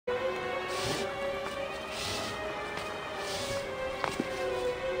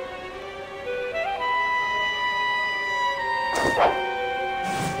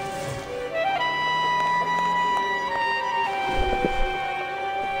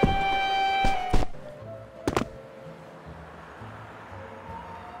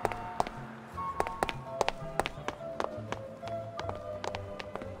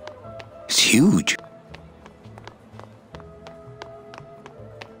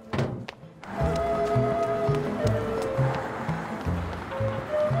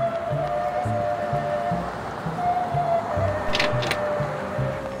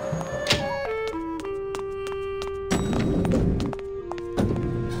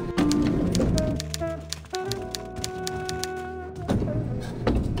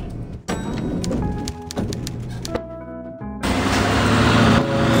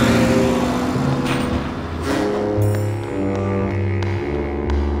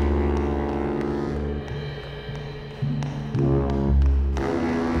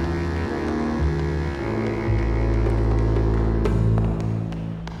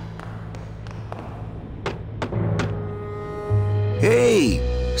Hey,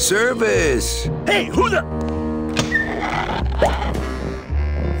 service! Hey, who the...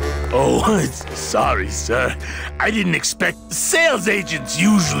 Oh, sorry, sir. I didn't expect... Sales agents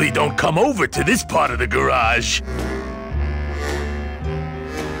usually don't come over to this part of the garage.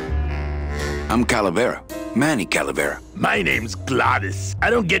 I'm Calavera. Manny Calavera. My name's Gladys. I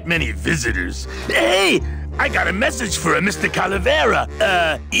don't get many visitors. Hey! I got a message for a Mr. Calavera.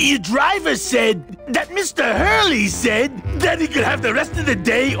 Your driver said that Mr. Hurley said that he could have the rest of the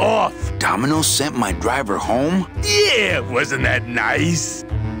day off. Domino sent my driver home? Yeah, wasn't that nice?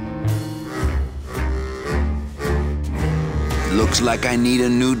 Looks like I need a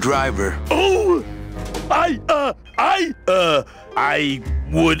new driver. Oh! I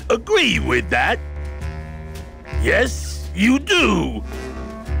would agree with that. Yes, you do.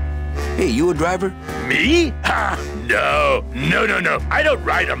 Hey, you a driver? Me? Ha! No. I don't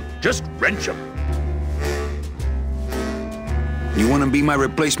ride them, just wrench them. You want to be my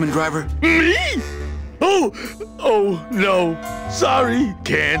replacement driver? Me? Oh, no. Sorry,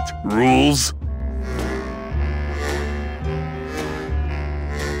 can't. Rules.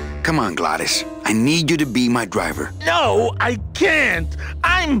 Come on, Gladys. I need you to be my driver. No, I can't.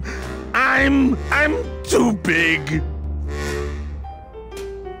 I'm too big.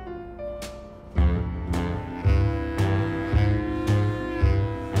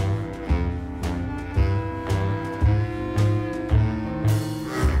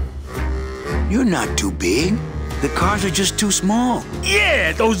 You're not too big. The cars are just too small.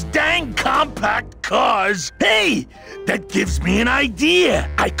 Yeah, those dang compact cars. Hey, that gives me an idea.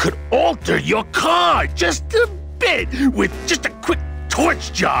 I could alter your car just a bit with just a quick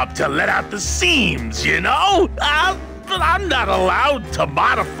torch job to let out the seams, you know? But I'm not allowed to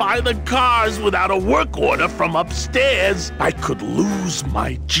modify the cars without a work order from upstairs. I could lose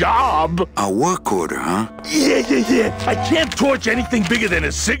my job. A work order, huh? Yeah. I can't torch anything bigger than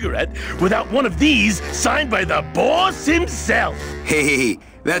a cigarette without one of these signed by the boss himself. Hey,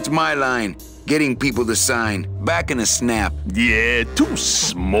 that's my line. Getting people to sign. Back in a snap. Yeah, too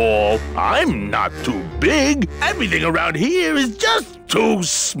small. I'm not too big. Everything around here is just too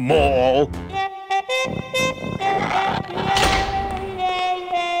small.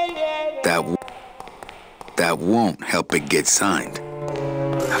 That won't help it get signed.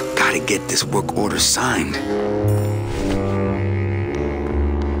 I've got to get this work order signed.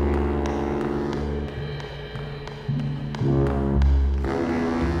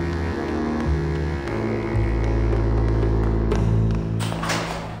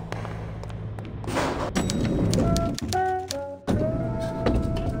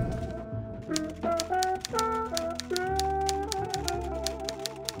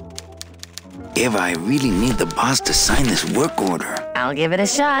 Eva, I really need the boss to sign this work order. I'll give it a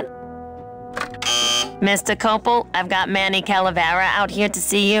shot. Mr. Copel, I've got Manny Calavera out here to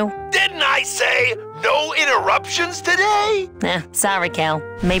see you. Didn't I say no interruptions today? Sorry, Cal.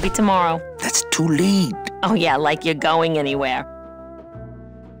 Maybe tomorrow. That's too late. Oh yeah, like you're going anywhere.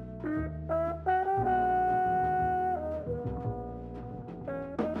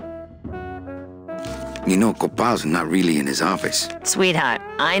 You know, Copal's not really in his office. Sweetheart,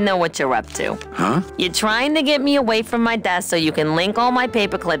 I know what you're up to. Huh? You're trying to get me away from my desk so you can link all my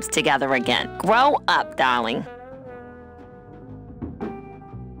paper clips together again. Grow up, darling.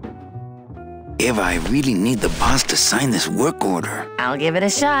 Eva, I really need the boss to sign this work order. I'll give it a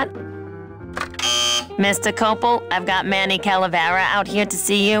shot. Mr. Copel, I've got Manny Calavera out here to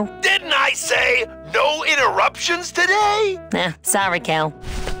see you. Didn't I say no interruptions today? Sorry, Cal.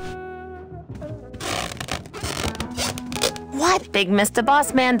 What? Big Mr.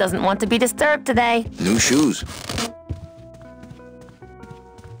 Boss Man doesn't want to be disturbed today. New shoes.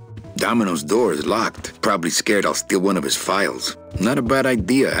 Domino's door is locked. Probably scared I'll steal one of his files. Not a bad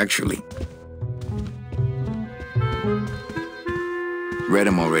idea, actually. Read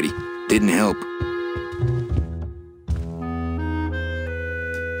them already. Didn't help.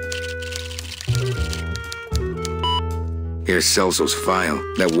 Here's Celso's file.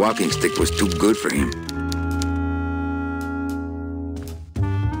 That walking stick was too good for him.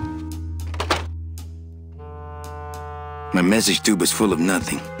 My message tube is full of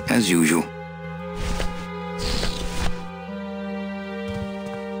nothing, as usual.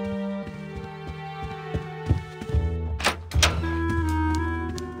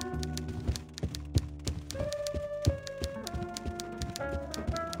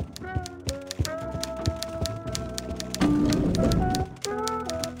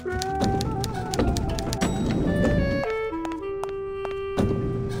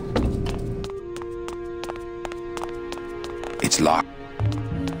 It's locked.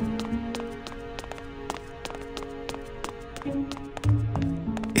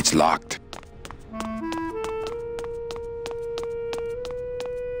 It's locked.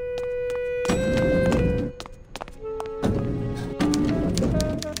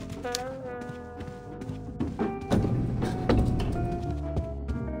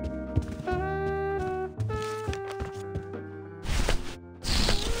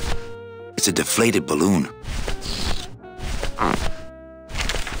 It's a deflated balloon.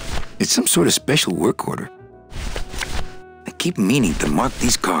 It's some sort of special work order. I keep meaning to mark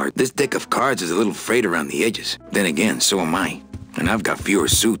these cards. This deck of cards is a little frayed around the edges. Then again, so am I. And I've got fewer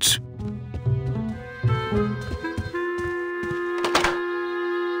suits.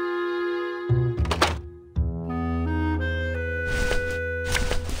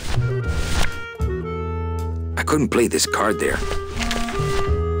 I couldn't play this card there.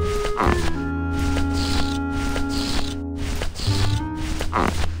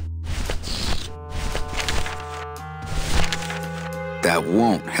 That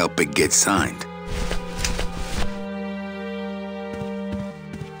won't help it get signed.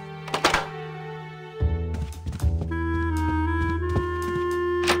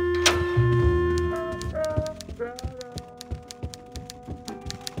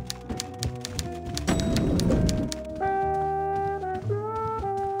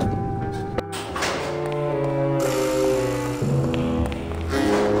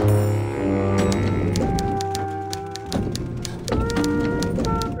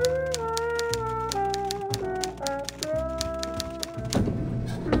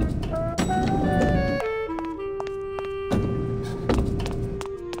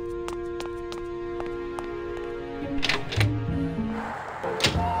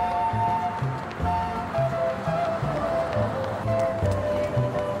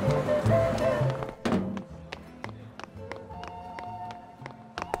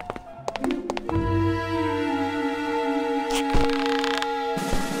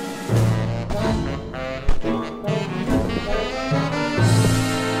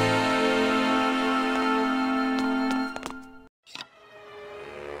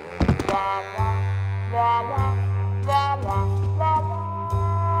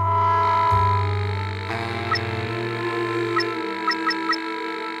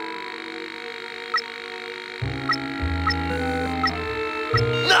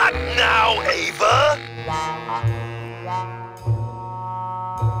 Not now, Ava!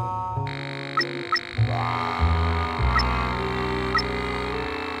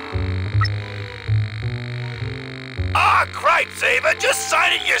 Ah, cripes, Ava! Just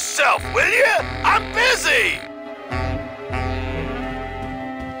sign it yourself, will you? I'm busy!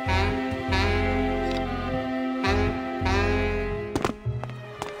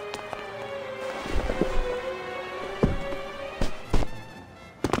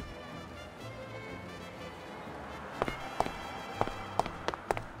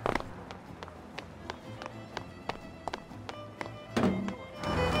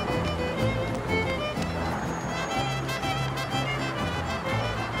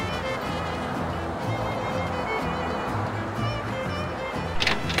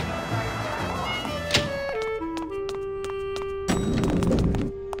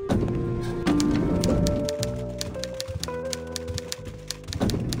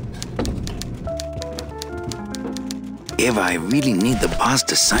 Eva, I really need the boss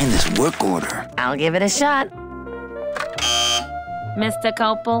to sign this work order. I'll give it a shot. Mr.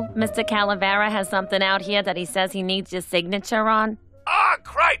 Copel, Mr. Calavera has something out here that he says he needs your signature on. Ah,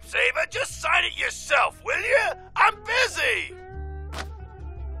 cripes, Ava! Just sign it yourself, will you? I'm busy!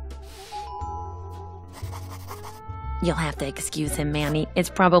 You'll have to excuse him, Manny.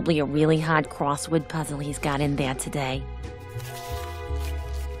 It's probably a really hard crossword puzzle he's got in there today.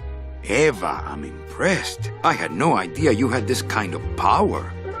 Eva, I'm impressed. I had no idea you had this kind of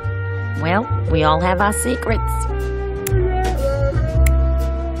power. Well, we all have our secrets.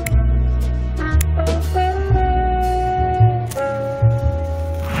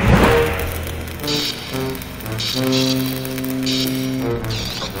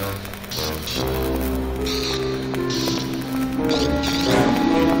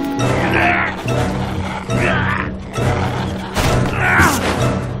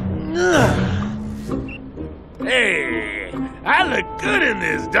 Hey, I look good in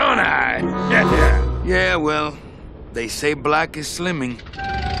this, don't I? Yeah, well, they say black is slimming.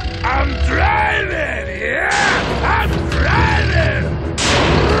 I'm driving, yeah! I'm driving!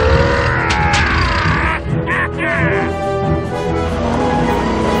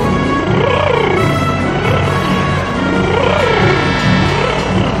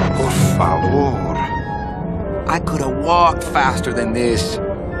 Por favor. I could have walked faster than this.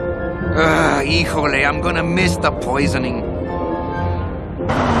 Híjole, I'm gonna miss the poisoning.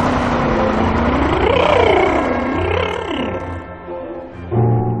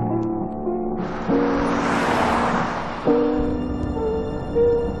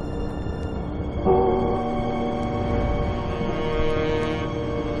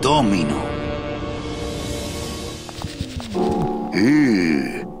 Domino.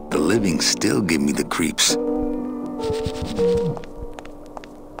 Ew, the living still give me the creeps.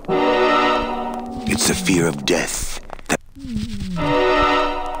 It's the fear of death.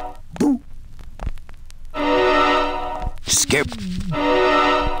 Boo. Scare.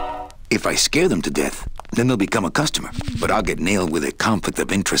 If I scare them to death, then they'll become a customer. But I'll get nailed with a conflict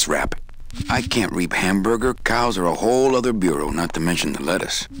of interest rap. I can't reap hamburger, cows, or a whole other bureau, not to mention the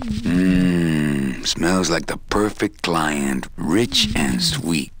lettuce. Smells like the perfect client, rich and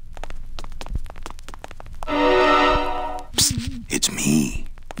sweet. Psst, it's me,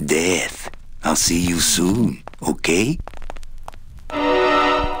 Death. I'll see you soon, okay?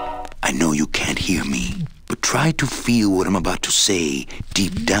 I know you can't hear me, but try to feel what I'm about to say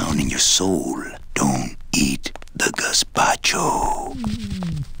deep down in your soul. Don't eat the gazpacho.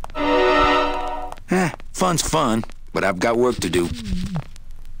 Fun's fun, but I've got work to do.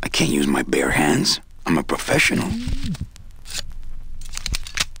 I can't use my bare hands. I'm a professional.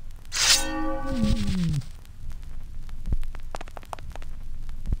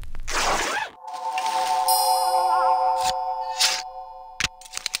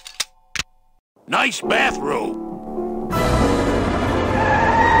 Nice bathrobe.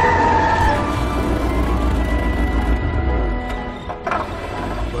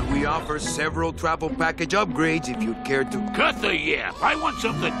 We offer several travel package upgrades if you'd care to. Cut the yap. I want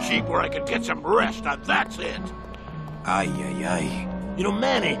something cheap where I can get some rest. That's it. Ay, ay, ay. You know,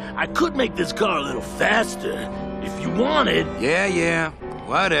 Manny, I could make this car a little faster if you wanted. Yeah.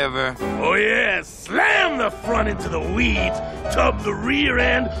 Whatever. Oh, yeah. Slam the front into the weeds, tub the rear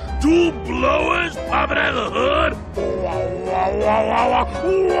end, dual blowers popping out of the hood.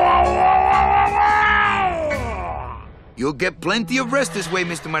 You'll get plenty of rest this way,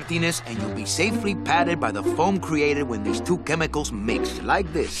 Mr. Martinez, and you'll be safely padded by the foam created when these two chemicals mix,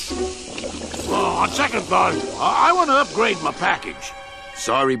 like this. On second thought, I want to upgrade my package.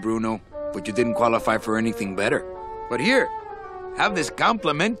 Sorry, Bruno, but you didn't qualify for anything better. But here, have this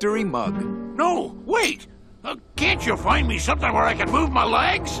complimentary mug. No, wait. Can't you find me something where I can move my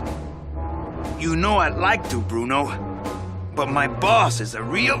legs? You know I'd like to, Bruno, but my boss is a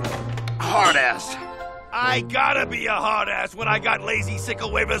real hard-ass. I gotta be a hard-ass when I got lazy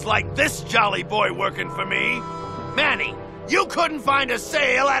sickle wavers like this jolly boy working for me. Manny, you couldn't find a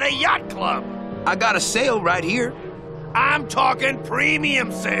sale at a yacht club. I got a sale right here. I'm talking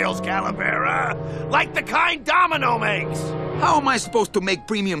premium sales, Calavera. Like the kind Domino makes. How am I supposed to make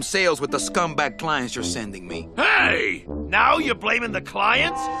premium sales with the scumbag clients you're sending me? Hey! Now you're blaming the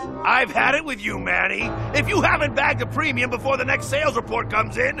clients? I've had it with you, Manny. If you haven't bagged a premium before the next sales report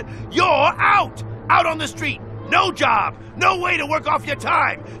comes in, you're out! Out on the street. No job. No way to work off your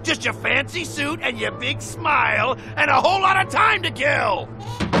time. Just your fancy suit and your big smile and a whole lot of time to kill.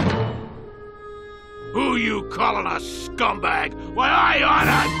 Who you calling a scumbag? Why, I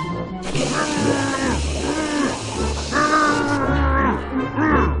oughta...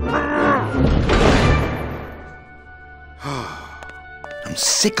 I'm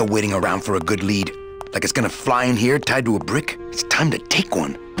sick of waiting around for a good lead. Like it's gonna fly in here tied to a brick. It's time to take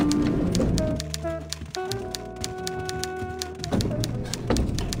one.